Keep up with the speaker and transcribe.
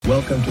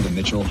Welcome to the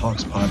Mitchell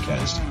Hawks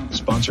podcast,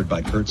 sponsored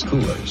by Kurt's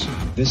Coolers.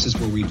 This is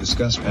where we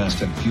discuss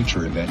past and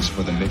future events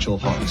for the Mitchell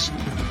Hawks.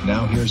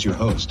 Now here's your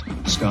host,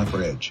 Scott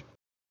Bridge.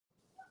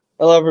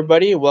 Hello,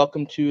 everybody.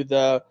 Welcome to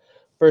the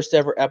first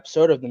ever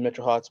episode of the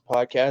Mitchell Hawks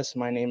podcast.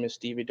 My name is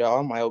Stevie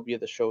Dahm. I will be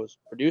the show's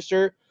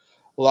producer.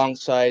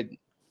 Alongside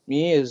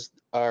me is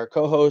our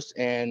co-host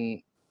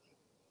and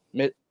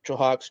Mitchell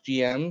Hawks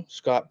GM,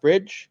 Scott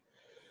Bridge.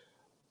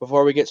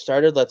 Before we get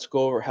started, let's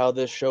go over how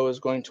this show is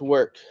going to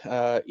work.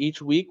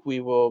 Each week, we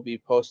will be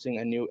posting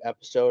a new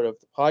episode of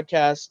the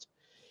podcast.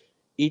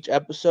 Each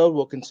episode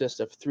will consist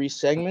of 3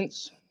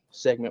 segments.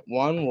 Segment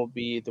 1 will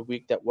be the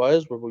week that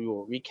was, where we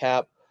will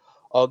recap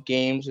all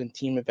games and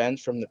team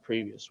events from the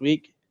previous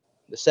week.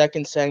 The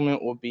second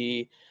segment will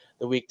be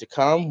the week to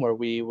come, where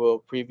we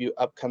will preview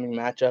upcoming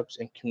matchups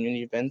and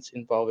community events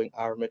involving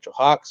our Mitchell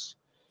Hawks.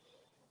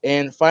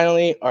 And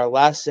finally, our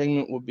last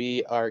segment will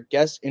be our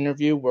guest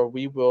interview, where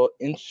we will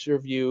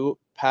interview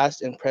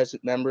past and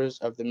present members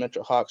of the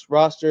Mitchell Hawks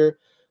roster,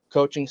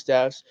 coaching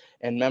staffs,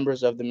 and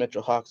members of the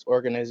Mitchell Hawks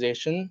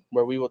organization,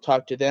 where we will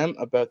talk to them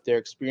about their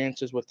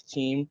experiences with the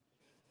team.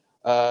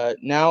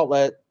 Now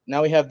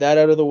we have that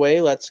out of the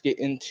way. Let's get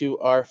into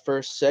our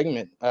first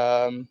segment.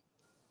 The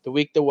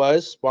week that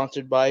was,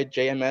 sponsored by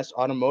JMS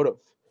Automotive.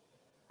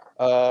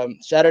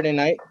 Saturday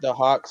night, the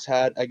Hawks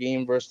had a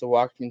game versus the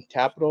Washington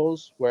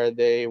Capitals where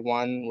they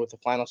won with a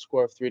final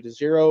score of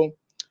 3-0.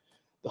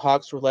 The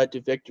Hawks were led to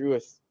victory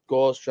with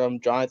goals from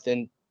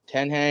Jonathan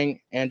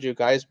Tenhang, Andrew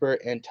Geisber,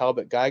 and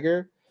Talbot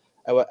Geiger,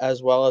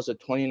 as well as a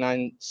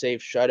 29-save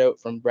shutout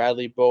from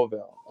Bradley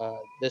Beauville,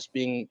 this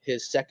being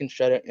his second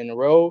shutout in a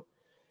row.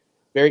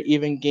 Very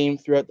even game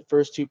throughout the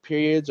first 2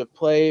 periods of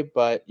play,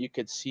 but you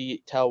could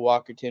see Tal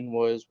Walkerton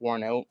was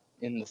worn out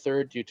in the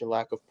third due to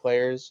lack of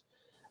players,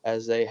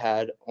 as they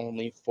had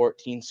only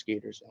 14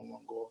 skaters and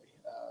 1 goalie.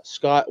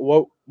 Scott,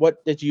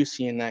 what did you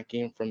see in that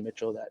game from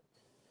Mitchell that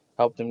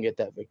helped them get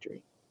that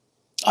victory?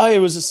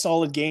 It was a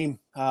solid game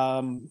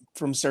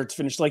from start to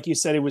finish. Like you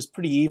said, it was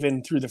pretty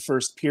even through the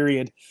first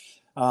period.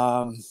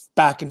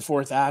 Back and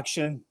forth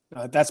action.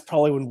 That's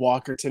probably when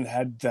Walkerton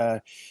had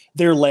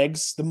their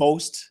legs the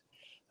most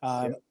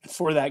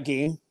for that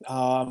game.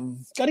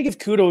 Got to give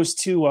kudos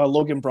to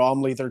Logan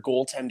Bromley, their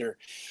goaltender.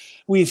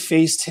 We've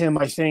faced him,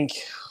 I think,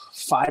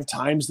 5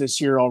 times this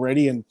year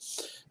already, and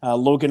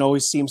Logan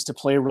always seems to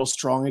play real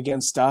strong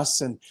against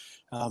us. And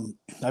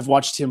I've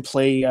watched him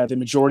play the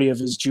majority of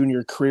his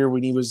junior career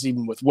when he was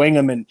even with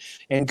Wingham,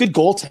 and good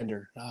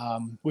goaltender.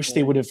 Wish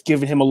they would have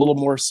given him a little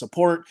more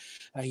support.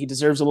 He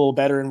deserves a little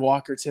better in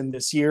Walkerton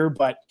this year,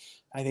 but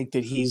I think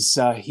that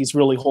he's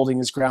really holding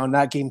his ground.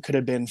 That game could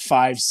have been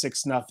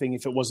 5-6-0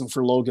 if it wasn't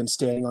for Logan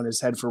standing on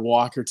his head for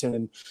Walkerton.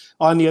 And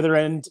on the other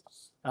end,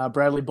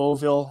 Bradley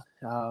Beauville,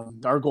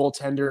 our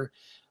goaltender,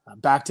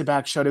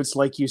 back-to-back shutouts.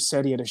 Like you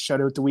said, he had a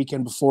shutout the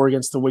weekend before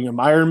against the Wingham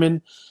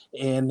Ironman,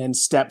 and then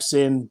steps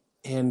in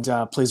and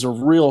plays a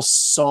real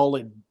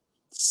solid,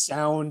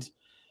 sound,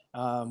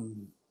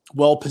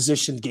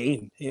 well-positioned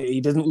game.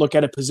 He didn't look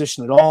at a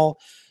position at all.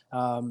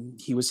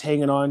 He was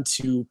hanging on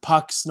to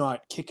pucks,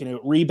 not kicking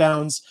out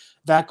rebounds.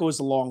 That goes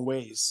a long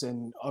ways.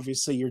 And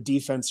obviously your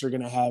defense are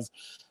going to have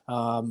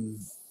a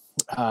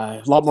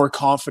lot more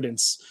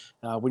confidence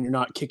when you're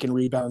not kicking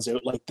rebounds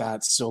out like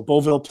that. So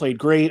Beauville played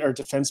great. Our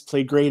defense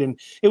played great. And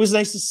it was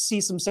nice to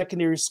see some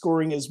secondary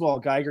scoring as well.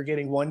 Geiger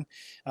getting 1.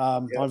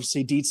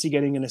 Obviously, Dietzy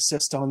getting an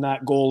assist on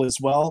that goal as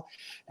well.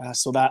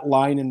 So that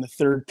line in the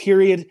third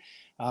period,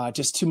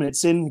 just 2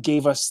 minutes in,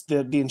 gave us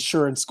the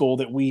insurance goal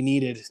that we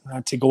needed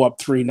to go up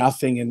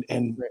 3-0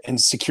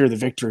 and secure the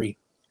victory.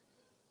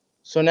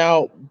 So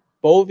now,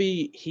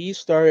 Bovey, he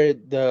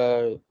started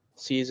the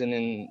season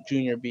in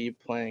Junior B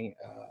playing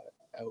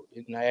out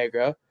in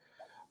Niagara.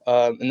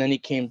 And then he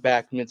came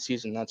back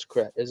mid-season. That's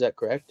correct. Is that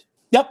correct?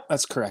 Yep,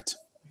 that's correct.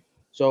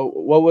 So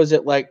what was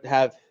it like to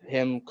have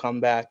him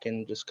come back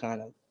and just kind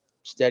of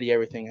steady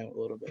everything out a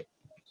little bit?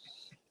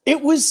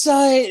 It was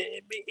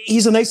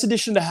he's a nice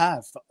addition to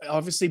have.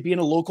 Obviously, being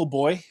a local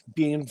boy,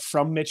 being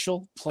from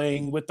Mitchell,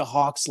 playing with the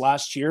Hawks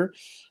last year,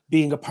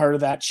 being a part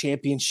of that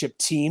championship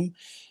team,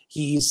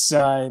 he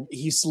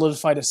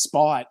solidified a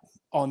spot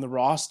on the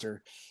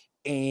roster.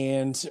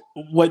 And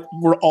what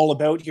we're all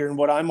about here, and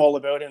what I'm all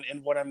about,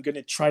 and what I'm going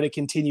to try to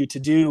continue to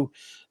do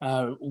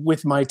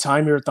with my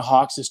time here at the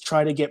Hawks, is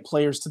try to get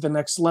players to the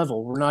next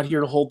level. We're not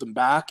here to hold them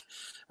back.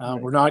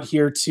 We're not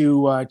here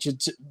to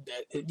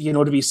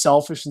be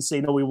selfish and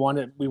say, no, we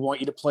want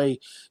you to play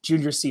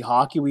junior C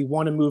hockey. We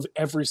want to move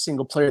every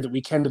single player that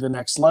we can to the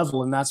next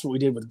level. And that's what we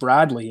did with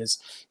Bradley. Is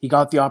he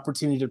got the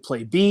opportunity to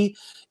play B,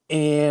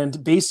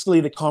 and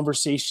basically the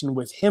conversation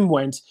with him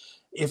went,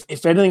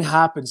 if anything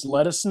happens,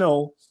 let us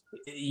know.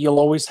 You'll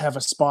always have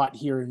a spot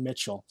here in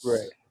Mitchell.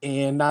 Right.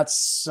 And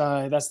that's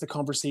the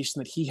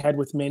conversation that he had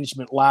with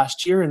management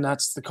last year. And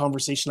that's the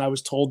conversation I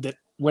was told that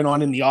went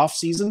on in the off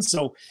season.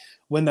 So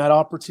when that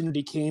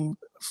opportunity came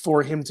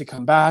for him to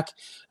come back,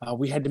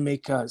 we had to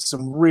make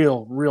some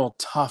real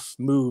tough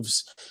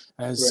moves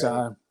as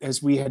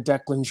we had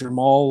Declan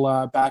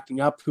Jermal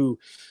backing up,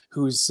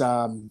 who's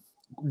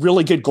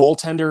really good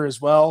goaltender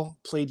as well.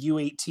 Played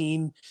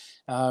U18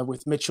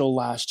 with Mitchell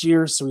last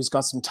year, so he's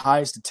got some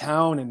ties to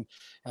town, and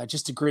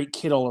just a great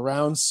kid all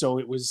around.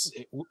 So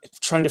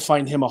trying to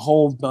find him a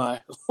home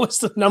was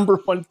the number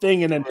one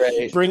thing, and then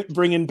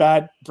bringing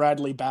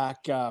Bradley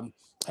back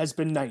has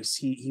been nice.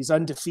 He's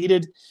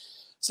undefeated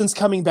since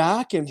coming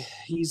back, and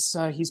he's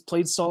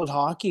played solid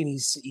hockey, and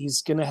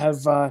he's going to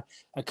have a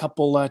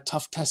couple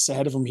tough tests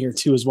ahead of him here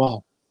too as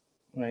well.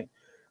 Right.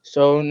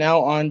 So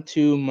now on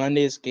to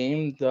Monday's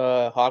game.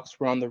 The Hawks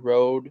were on the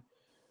road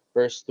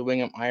versus the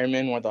Wingham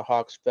Ironmen, where the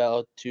Hawks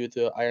fell to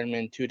the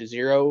Ironmen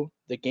 2-0.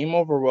 The game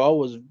overall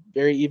was a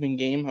very even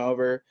game.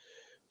 However,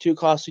 2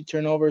 costly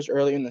turnovers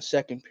early in the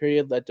second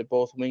period led to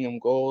both Wingham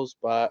goals,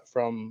 but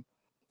from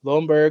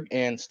Lohenberg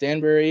and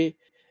Stanbury.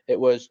 It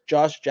was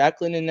Josh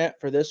Jacklin in net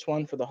for this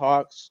one for the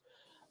Hawks.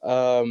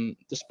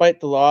 Despite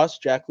the loss,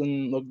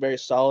 Jacklin looked very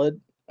solid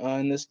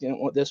in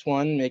this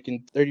one,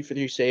 making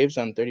 33 saves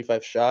on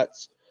 35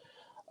 shots.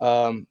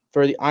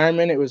 For the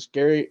Ironman, it was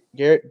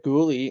Garrett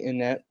Gooley in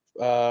net.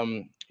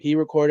 He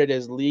recorded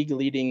his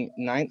league-leading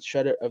 9th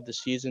shutout of the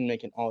season,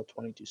 making all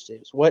 22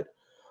 saves.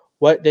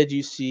 What did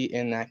you see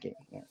in that game,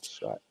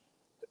 Scott?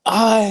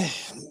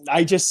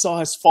 I just saw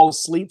us fall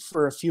asleep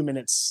for a few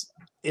minutes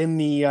at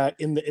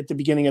the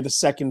beginning of the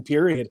second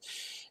period,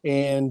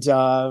 and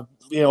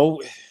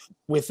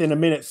within a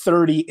minute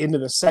 30 into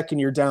the second,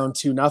 you're down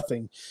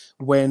 2-0.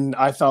 When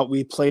I thought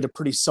we played a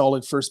pretty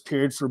solid first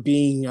period for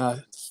being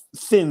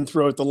thin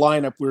throughout the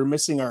lineup. We were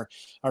missing our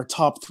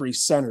top 3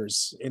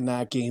 centers in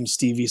that game,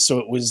 Stevie. So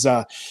it was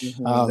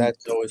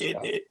that's always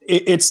tough.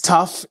 It's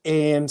tough,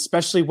 and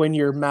especially when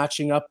you're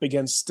matching up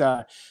against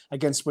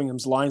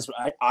Wingham's lines.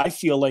 I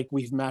feel like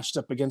we've matched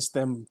up against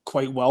them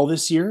quite well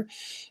this year,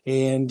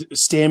 and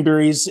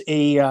Stanbury's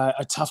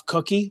a tough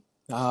cookie.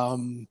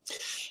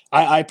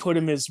 I put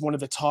him as one of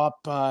the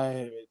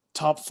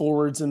top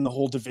forwards in the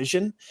whole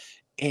division,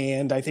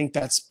 and I think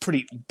that's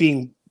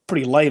being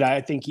pretty light.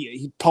 I think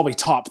he probably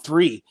top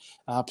 3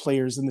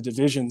 players in the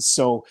division.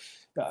 So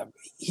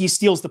he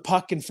steals the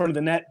puck in front of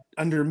the net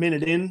under a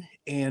minute in,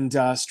 and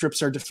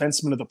strips our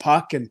defenseman of the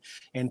puck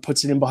and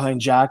puts it in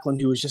behind Jacklin,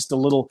 who was just a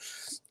little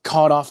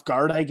caught off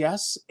guard, I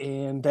guess.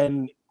 And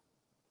then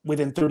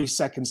within 30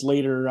 seconds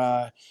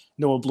later,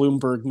 Noah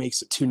Bloomberg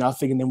makes it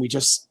 2-0, and then we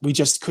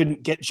just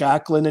couldn't get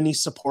Jacklin any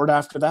support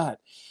after that.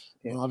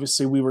 You know,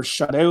 obviously we were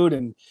shut out,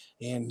 and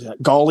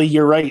golly,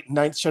 you're right,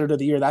 9th shutout of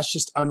the year. That's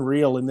just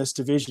unreal in this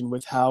division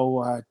with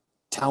how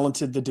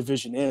talented the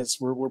division is.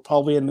 We're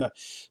probably in the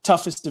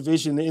toughest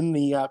division in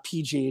the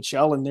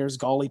PJHL, and there's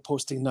golly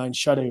posting 9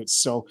 shutouts.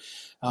 So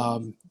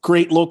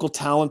great local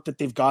talent that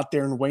they've got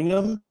there in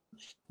Wingham,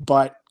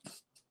 but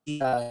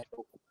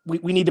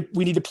we need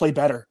to play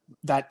better.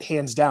 That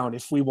hands down,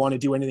 if we want to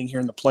do anything here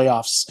in the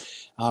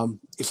playoffs.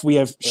 If we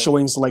have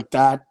showings like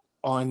that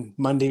on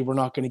Monday, we're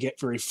not going to get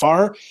very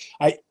far.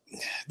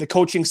 The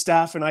coaching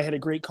staff and I had a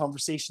great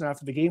conversation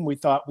after the game. We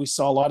thought we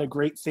saw a lot of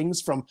great things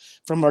from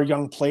our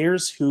young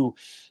players who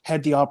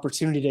had the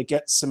opportunity to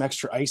get some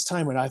extra ice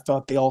time, and I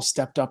thought they all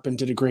stepped up and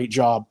did a great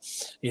job.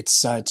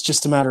 It's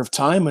just a matter of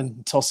time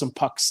until some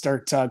pucks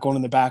start going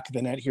in the back of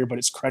the net here, but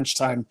it's crunch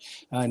time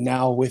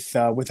now with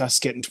us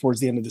getting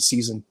towards the end of the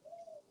season.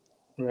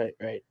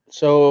 Right.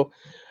 So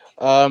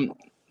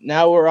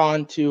now we're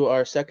on to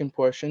our second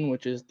portion,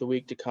 which is the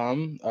week to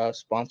come,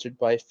 sponsored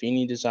by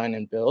Feeney Design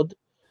and Build.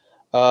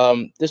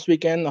 This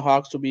weekend, the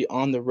Hawks will be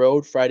on the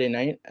road Friday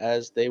night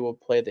as they will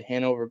play the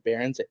Hanover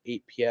Barons at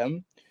 8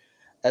 p.m.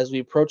 As we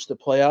approach the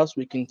playoffs,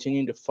 we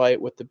continue to fight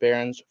with the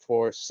Barons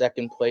for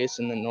second place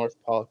in the North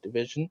Pollock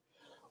Division.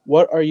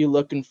 What are you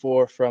looking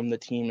for from the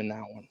team in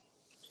that one?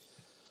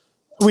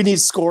 We need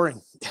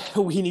scoring.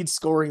 We need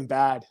scoring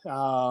bad.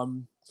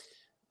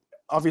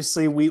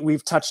 Obviously,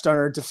 we've touched on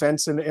our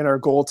defense and our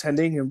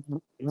goaltending,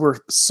 and we're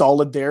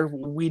solid there.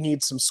 We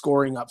need some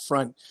scoring up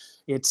front.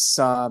 It's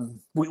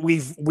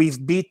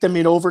we've beat them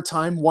in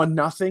overtime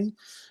 1-0,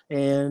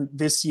 and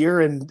this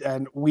year,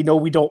 and we know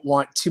we don't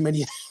want too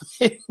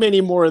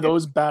many more of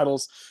those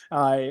battles.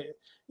 I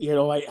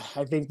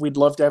think we'd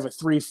love to have a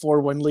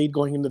 3-4-1 lead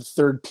going into the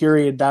third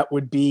period. That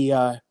would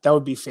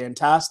be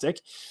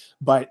fantastic.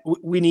 But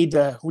we need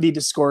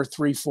to score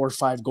 3, 4,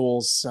 5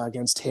 goals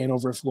against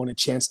Hanover if we want a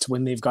chance to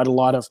win. They've got a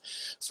lot of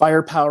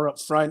firepower up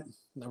front.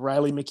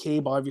 Riley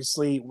McCabe,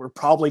 obviously, we're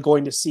probably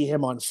going to see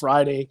him on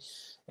Friday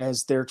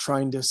as they're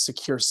trying to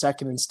secure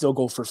second and still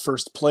go for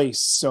first place.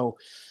 So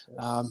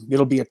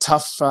it'll be a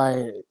tough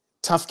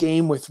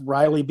game with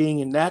Riley being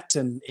in net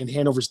and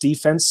Hanover's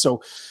defense.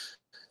 So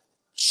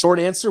short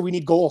answer, we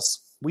need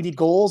goals. We need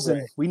goals,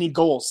 and we need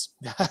goals.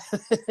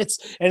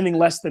 It's anything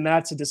less than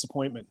that's a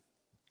disappointment.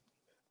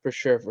 For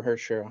sure,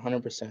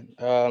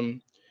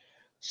 100%.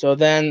 So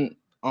then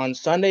on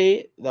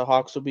Sunday, the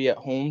Hawks will be at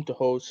home to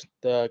host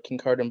the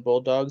Kincardine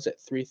Bulldogs at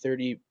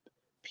 3:30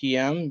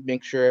 p.m.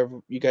 Make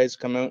sure you guys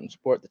come out and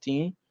support the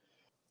team.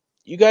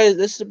 You guys,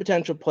 this is a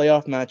potential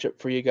playoff matchup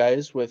for you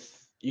guys.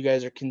 With you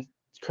guys are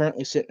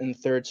currently sitting in the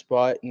 3rd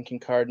spot, and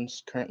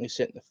Kincardine's currently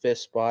sitting in the 5th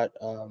spot.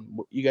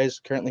 You guys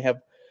currently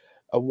have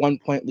a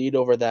 1-point lead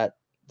over that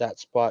that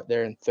spot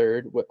there in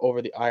third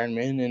over the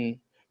Ironman, and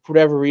for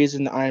whatever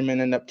reason, the Ironman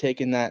ended up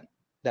taking that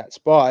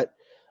spot.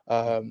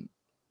 The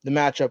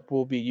matchup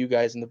will be you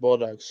guys and the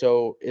Bulldogs.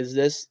 So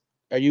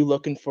are you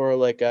looking for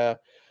like a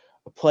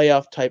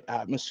playoff type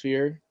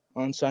atmosphere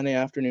on Sunday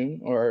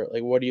afternoon, or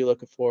like what are you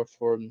looking for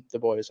the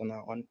boys on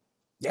that one?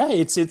 Yeah,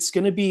 it's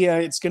gonna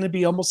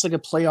be almost like a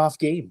playoff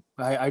game.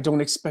 I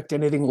don't expect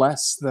anything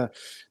less. The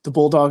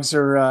Bulldogs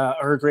are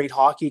a great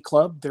hockey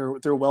club.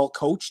 They're well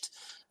coached.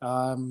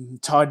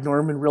 Todd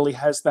Norman really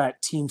has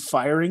that team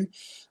firing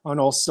on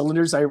all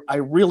cylinders. I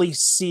really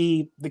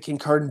see the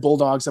Kincardine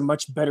Bulldogs a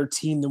much better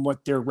team than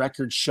what their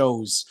record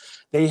shows.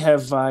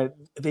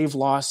 They've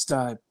lost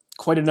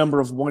quite a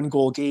number of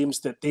 1-goal games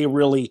that they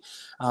really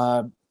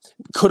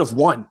could have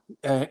won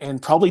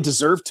and probably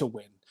deserved to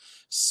win.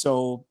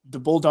 So the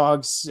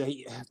Bulldogs,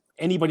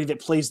 anybody that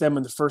plays them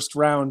in the first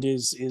round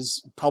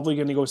is probably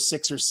going to go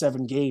 6 or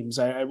 7 games.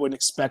 I wouldn't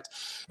expect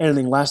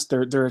anything less.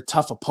 They're a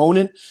tough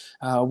opponent.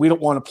 We don't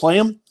want to play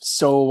them,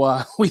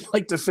 so we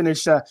like to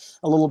finish a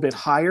little bit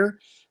higher.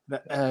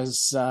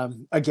 As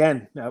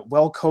again,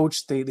 well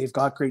coached. They've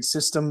got great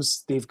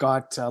systems. They've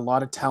got a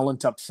lot of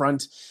talent up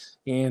front.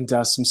 And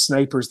some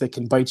snipers that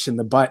can bite you in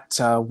the butt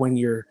when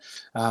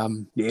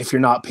if you're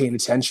not paying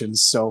attention.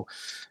 So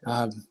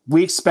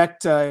we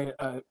expect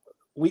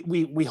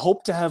we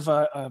hope to have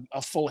a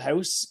full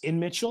house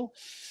in Mitchell,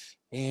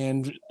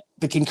 and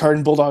the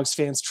Kincardine Bulldogs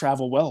fans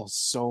travel well.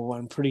 So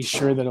I'm pretty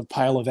sure that a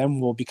pile of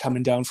them will be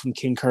coming down from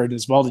Kincardine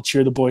as well to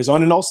cheer the boys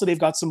on. And also they've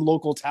got some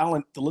local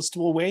talent the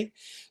Listowel way.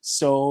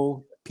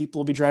 So people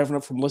will be driving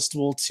up from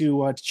Listowel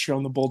to cheer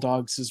on the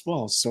Bulldogs as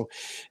well. So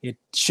it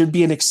should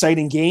be an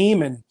exciting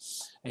game,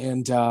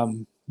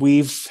 and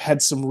we've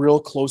had some real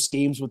close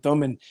games with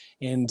them,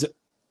 and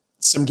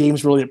some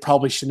games really that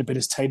probably shouldn't have been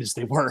as tight as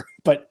they were.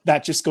 But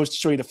that just goes to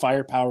show you the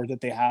firepower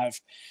that they have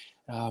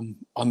on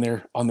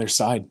their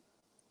side.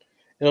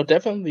 It'll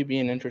definitely be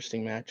an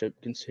interesting matchup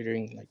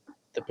considering like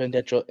the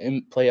potential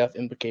playoff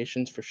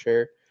implications for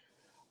sure.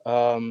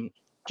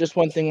 Just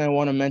one thing I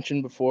want to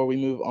mention before we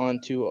move on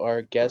to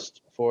our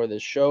guest for the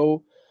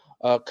show.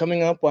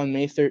 Coming up on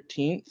May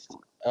 13th,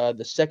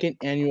 the second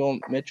annual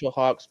Mitchell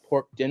Hawks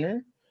Pork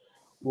Dinner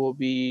will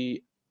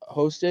be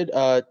hosted.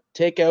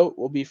 Takeout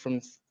will be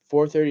from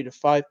 4:30 to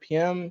 5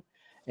 p.m.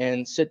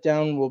 and sit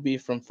down will be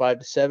from 5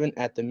 to 7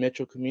 at the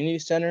Mitchell Community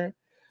Center.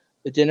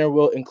 The dinner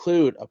will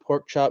include a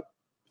pork chop,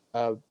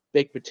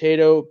 baked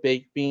potato,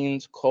 baked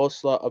beans,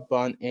 coleslaw, a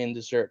bun, and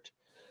dessert.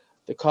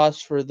 The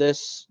cost for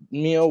this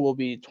meal will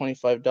be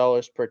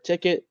 $25 per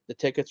ticket. The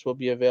tickets will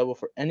be available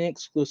for any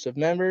exclusive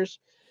members,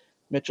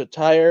 Mitchell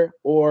Tire,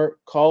 or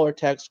call or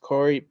text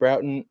Corey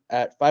Broughton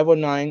at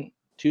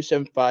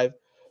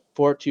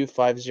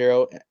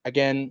 509-275-4250.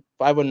 Again,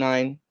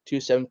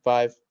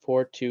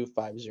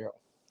 509-275-4250.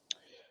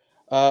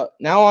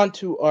 Now on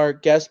to our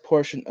guest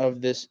portion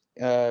of this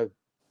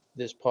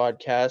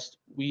podcast.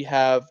 We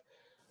have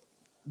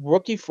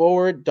rookie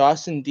forward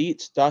Dawson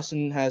Dietz.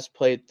 Dawson has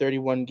played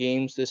 31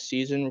 games this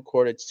season,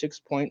 recorded 6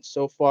 points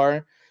so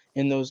far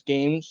in those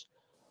games.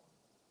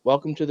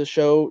 Welcome to the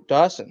show,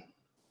 Dawson.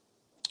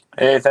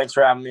 Hey, thanks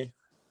for having me.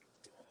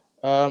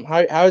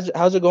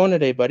 How's it going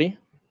today, buddy?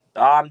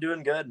 I'm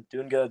doing good.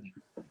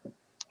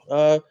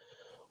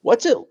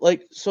 What's it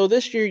like? So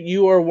this year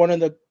you are one of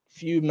the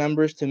few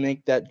members to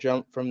make that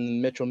jump from the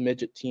Mitchell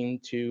Midget team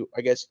to,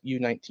 I guess,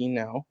 U19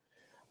 now,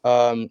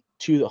 to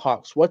the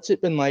Hawks. What's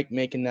it been like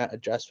making that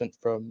adjustment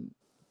from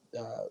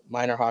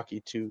minor hockey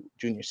to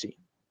junior C?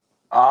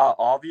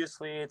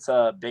 Obviously, it's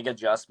a big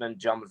adjustment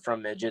jumping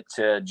from midget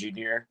to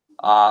junior.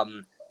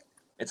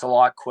 It's a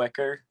lot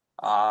quicker.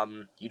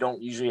 You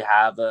don't usually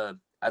have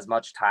as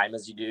much time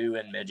as you do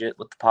in midget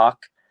with the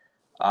puck.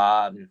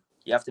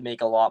 You have to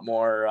make a lot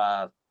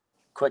more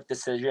quick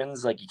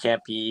decisions. Like, you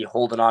can't be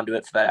holding on to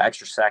it for that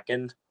extra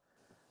second.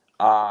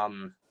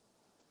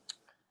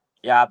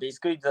 Yeah,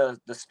 basically the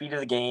speed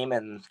of the game,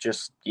 and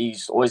just you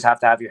always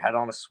have to have your head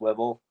on a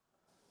swivel,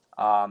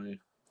 and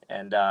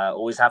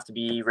always have to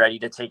be ready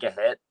to take a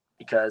hit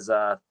because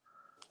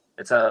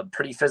it's a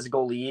pretty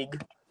physical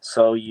league.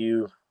 So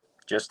you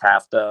just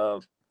have to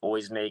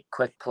always make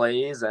quick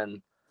plays,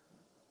 and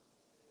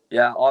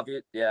that's about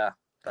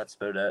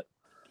it.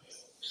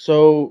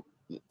 So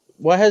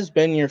what has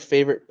been your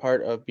favorite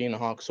part of being a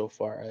Hawk so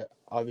far?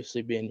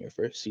 Obviously being your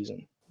first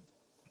season.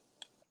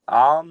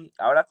 I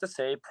would have to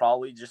say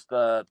probably just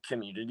the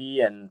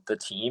community and the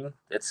team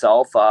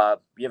itself.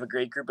 We have a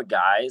great group of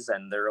guys,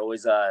 and they're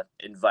always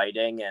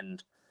inviting,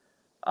 and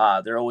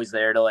they're always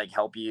there to like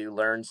help you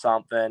learn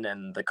something,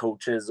 and the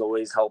coaches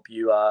always help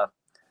you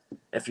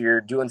if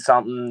you're doing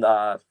something.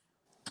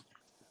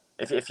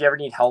 If you ever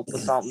need help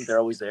with something, they're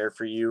always there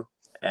for you.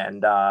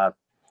 And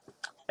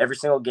every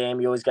single game,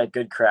 you always get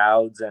good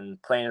crowds,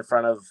 and playing in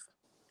front of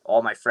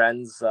all my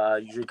friends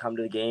usually come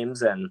to the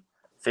games, and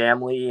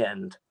family,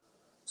 and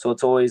so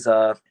it's always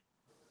good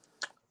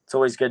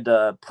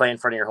to play in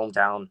front of your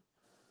hometown.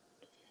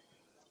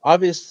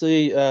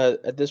 Obviously,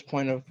 at this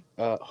point of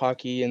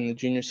hockey in the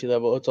junior C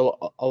level, it's a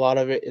lot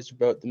of it is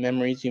about the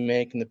memories you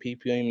make and the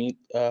people you meet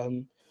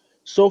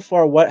So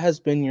far, what has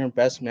been your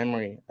best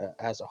memory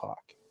as a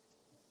Hawk?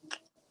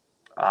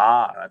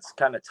 That's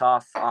kind of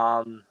tough.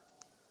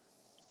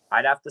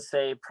 I'd have to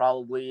say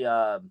probably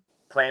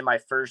playing my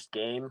first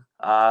game.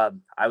 I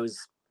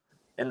was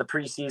in the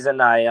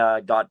preseason.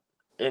 I got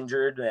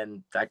injured,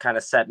 and that kind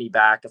of set me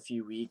back a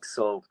few weeks.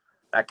 So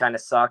that kind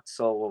of sucked.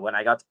 So when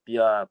I got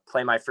to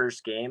play my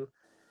first game,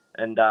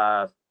 and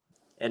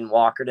in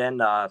Walkerton,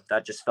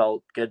 that just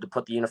felt good to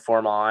put the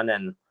uniform on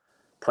and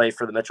play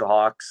for the Mitchell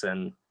Hawks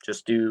and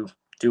just do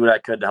what I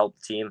could to help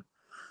the team.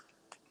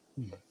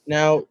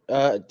 Now,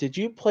 did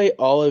you play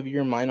all of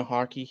your minor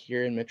hockey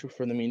here in Mitchell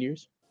for the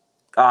Meteors?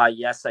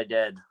 Yes, I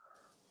did.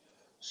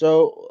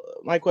 So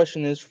my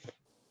question is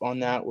on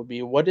that would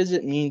be, what does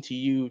it mean to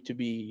you to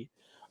be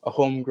a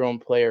homegrown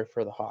player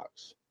for the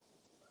Hawks?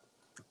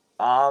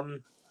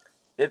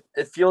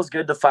 It feels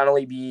good to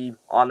finally be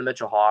on the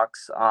Mitchell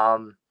Hawks.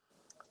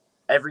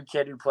 Every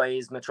kid who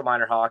plays Mitchell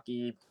minor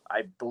hockey,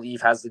 I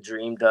believe, has the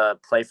dream to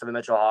play for the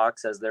Mitchell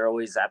Hawks, as they're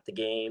always at the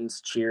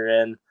games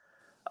cheering.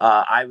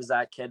 I was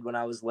that kid when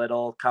I was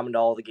little, coming to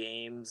all the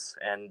games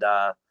and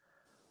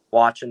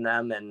watching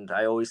them, and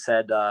I always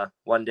said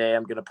one day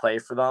I'm going to play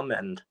for them,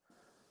 and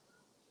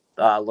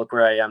look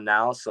where I am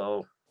now.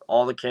 So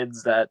all the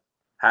kids that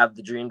have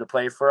the dream to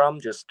play for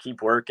them, just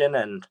keep working,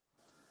 and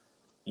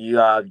you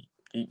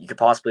could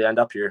possibly end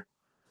up here.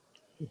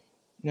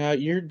 Now,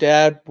 your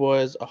dad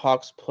was a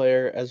Hawks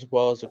player as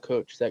well as a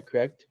coach. Is that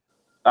correct?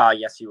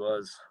 Yes, he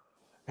was.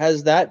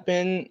 Has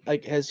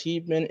he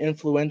been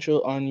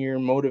influential on your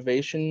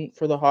motivation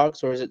for the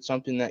Hawks, or is it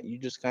something that you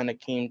just kind of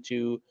came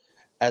to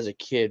as a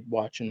kid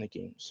watching the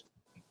games?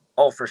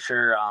 Oh, for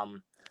sure.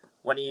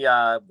 When he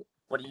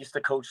used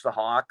to coach the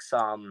Hawks,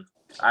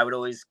 I would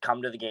always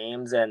come to the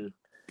games, and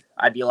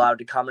I'd be allowed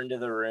to come into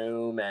the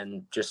room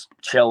and just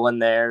chill in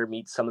there,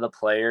 meet some of the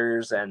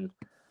players, and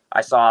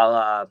I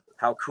saw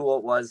how cool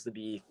it was to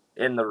be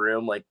in the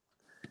room. Like,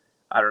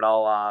 I don't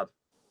know,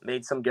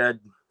 made some good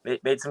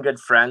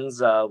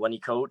friends when he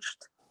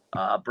coached.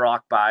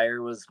 Brock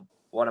Byer was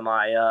one of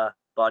my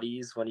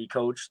buddies when he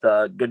coached,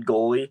 good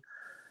goalie.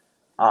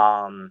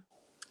 And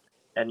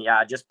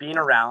yeah, just being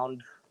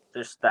around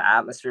just the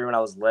atmosphere when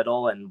I was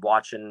little and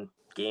watching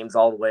games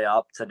all the way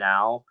up to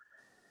now,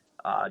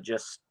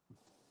 just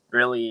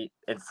really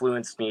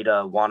influenced me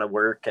to want to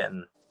work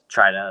and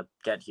try to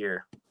get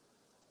here.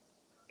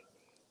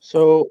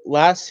 So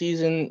last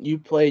season you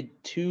played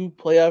 2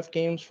 playoff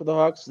games for the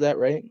Hawks. Is that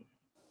right?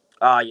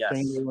 Yes.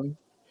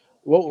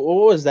 What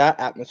was that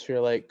atmosphere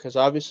like? Because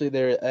obviously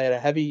they had a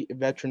heavy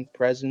veteran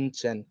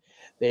presence, and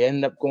they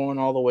ended up going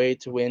all the way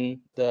to win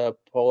the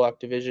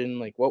Pollock division.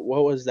 Like, what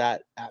was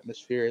that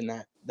atmosphere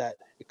and that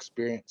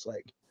experience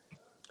like?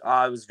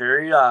 It was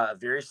very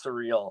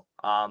surreal.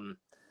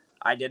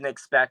 I didn't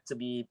expect to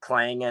be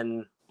playing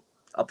in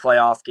a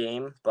playoff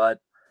game,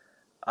 but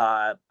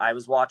I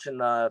was watching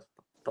the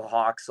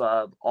Hawks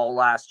all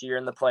last year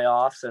in the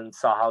playoffs and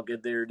saw how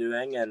good they were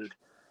doing, and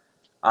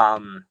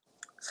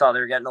saw they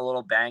were getting a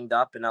little banged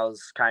up, and I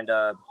was kind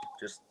of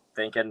just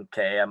thinking,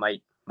 okay, I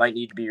might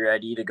need to be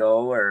ready to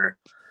go,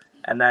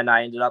 and then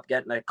I ended up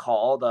getting a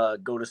call to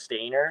go to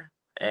Stayner,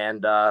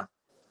 and I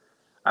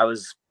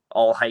was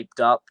all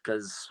hyped up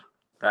because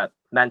that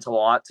meant a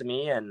lot to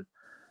me and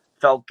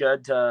felt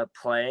good to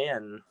play,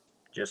 and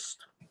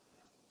just it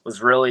was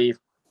a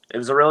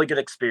really good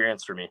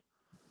experience for me.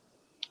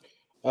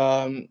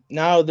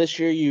 Now this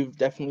year you've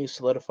definitely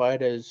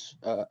solidified as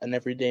an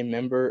everyday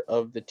member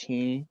of the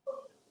team.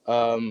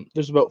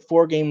 There's about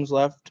 4 games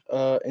left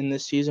in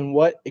this season.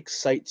 What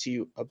excites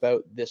you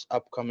about this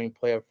upcoming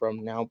playoff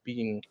from now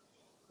being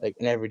like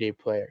an everyday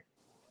player?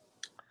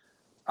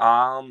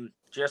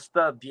 Just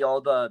to be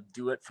able to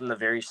do it from the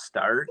very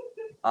start.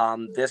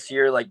 This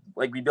year, like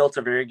we built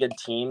a very good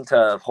team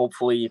to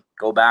hopefully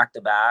go back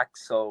to back.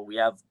 So we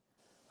have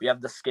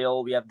the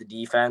skill, we have the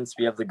defense,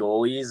 we have the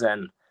goalies,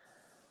 and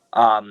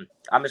I'm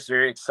just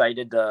very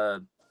excited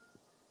to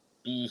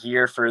be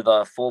here for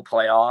the full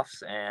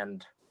playoffs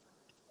and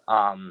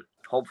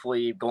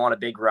hopefully go on a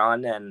big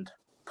run and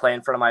play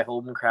in front of my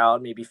home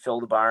crowd, maybe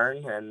fill the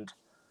barn, and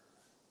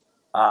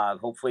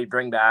hopefully we can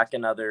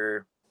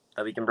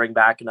bring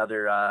back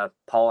another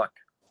Pollock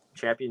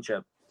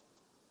championship.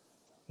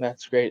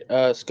 That's great.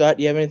 Scott,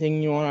 do you have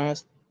anything you want to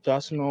ask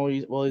Dawson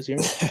while he's here?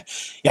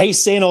 Yeah,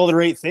 he's saying all the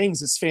right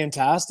things. It's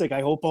fantastic.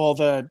 I hope all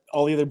the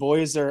other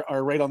boys are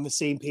right on the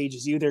same page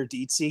as you there,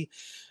 Dietzy.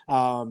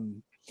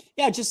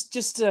 Yeah,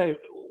 just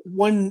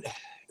one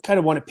kind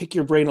of want to pick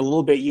your brain a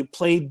little bit. You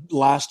played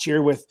last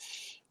year with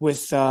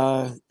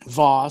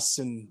Voss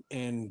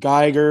and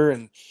Geiger,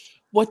 and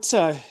what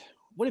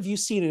have you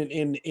seen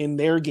in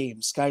their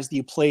games, guys that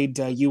you played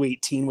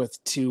U18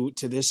 with to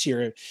this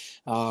year?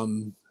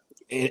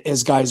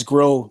 As guys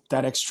grow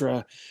that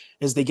extra,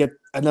 as they get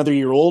another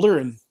year older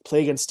and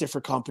play against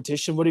different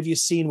competition, what have you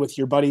seen with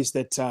your buddies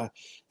that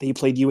you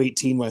played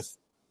U18 with?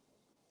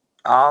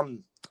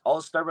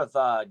 I'll start with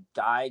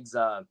Guides.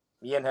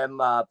 Me and him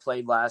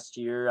played last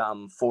year,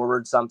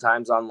 forward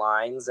sometimes on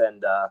lines,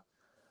 and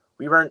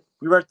we weren't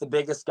the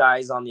biggest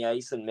guys on the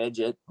ice in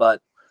midget,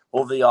 but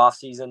over the off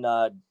season,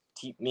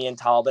 me and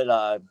Talbot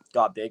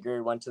got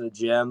bigger, went to the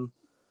gym,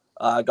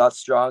 got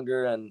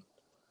stronger, and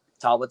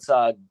Talbot's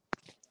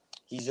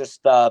he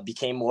just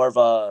became more of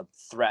a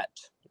threat.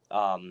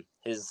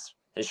 His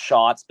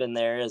shot's been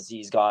there as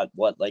he's got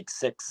like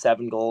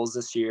 6-7 goals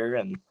this year,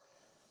 and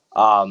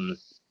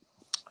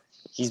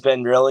he's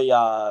been really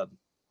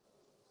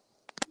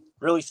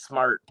really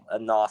smart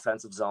in the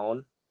offensive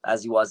zone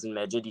as he was in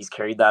midget. He's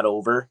carried that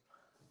over.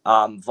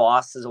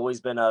 Voss has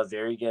always been a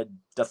very good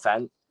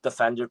defensive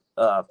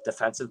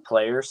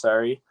player.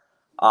 Sorry.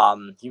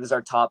 He was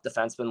our top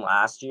defenseman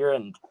last year,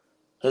 and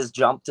his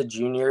jump to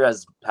junior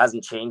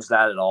hasn't changed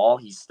that at all.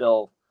 He's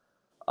still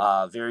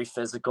very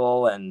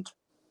physical and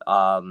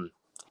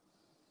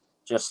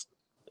just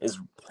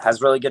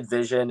has really good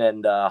vision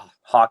and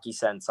hockey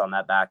sense on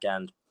that back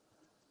end.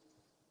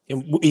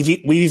 And we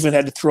even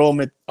had to throw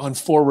him on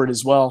forward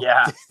as well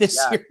this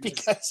year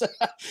because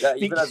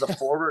even as a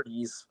forward,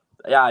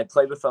 I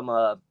played with him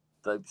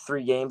the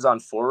 3 games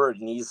on forward,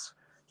 and he's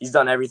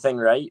done everything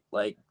right.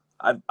 Like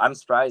I'm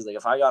surprised. Like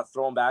if I got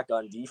thrown back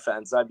on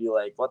defense, I'd be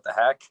like, what the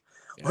heck?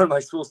 Yeah. What am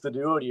I supposed to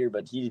do out here?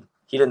 But he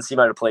didn't seem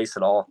out of place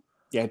at all.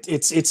 Yeah,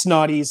 it's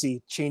not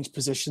easy change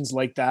positions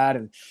like that,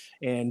 and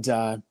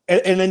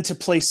then to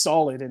play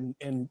solid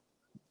and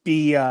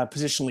be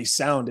positionally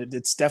sound.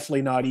 It's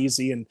definitely not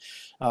easy, and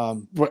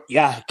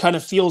it kind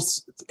of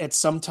feels at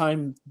some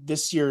time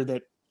this year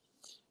that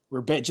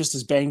we're just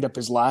as banged up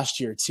as last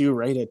year too,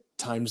 right? At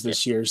times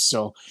this year,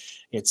 so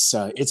it's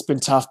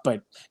been tough.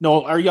 But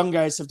no, our young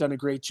guys have done a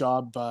great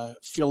job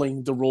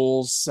filling the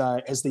roles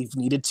as they've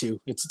needed to.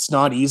 It's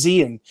not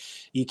easy, and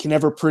you can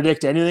never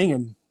predict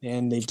anything,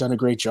 and they've done a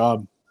great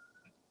job.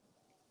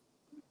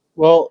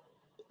 Well,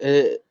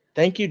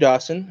 thank you,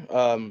 Dawson,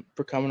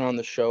 for coming on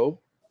the show.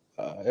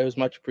 It was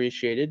much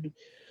appreciated.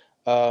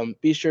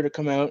 Be sure to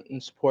come out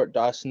and support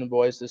Dawson and the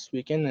boys this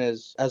weekend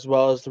as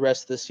well as the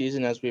rest of the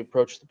season as we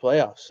approach the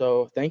playoffs.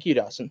 So thank you,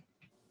 Dawson.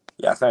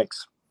 Yeah,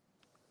 thanks.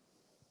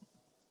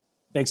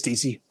 Thanks,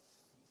 DC.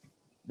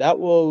 That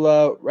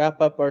will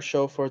wrap up our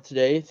show for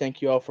today.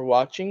 Thank you all for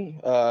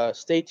watching.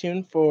 Stay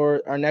tuned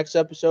for our next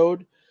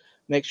episode.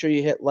 Make sure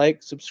you hit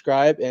like,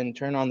 subscribe, and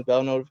turn on the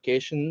bell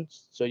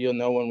notifications so you'll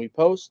know when we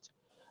post.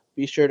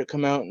 Be sure to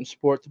come out and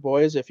support the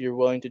boys if you're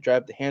willing to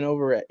drive to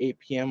Hanover at 8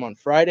 p.m. on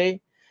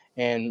Friday.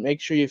 And make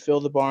sure you fill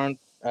the barn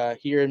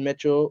here in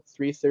Mitchell,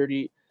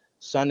 3:30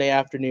 Sunday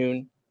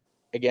afternoon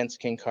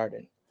against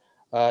Kincardine.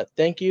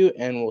 Thank you,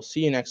 and we'll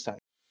see you next time.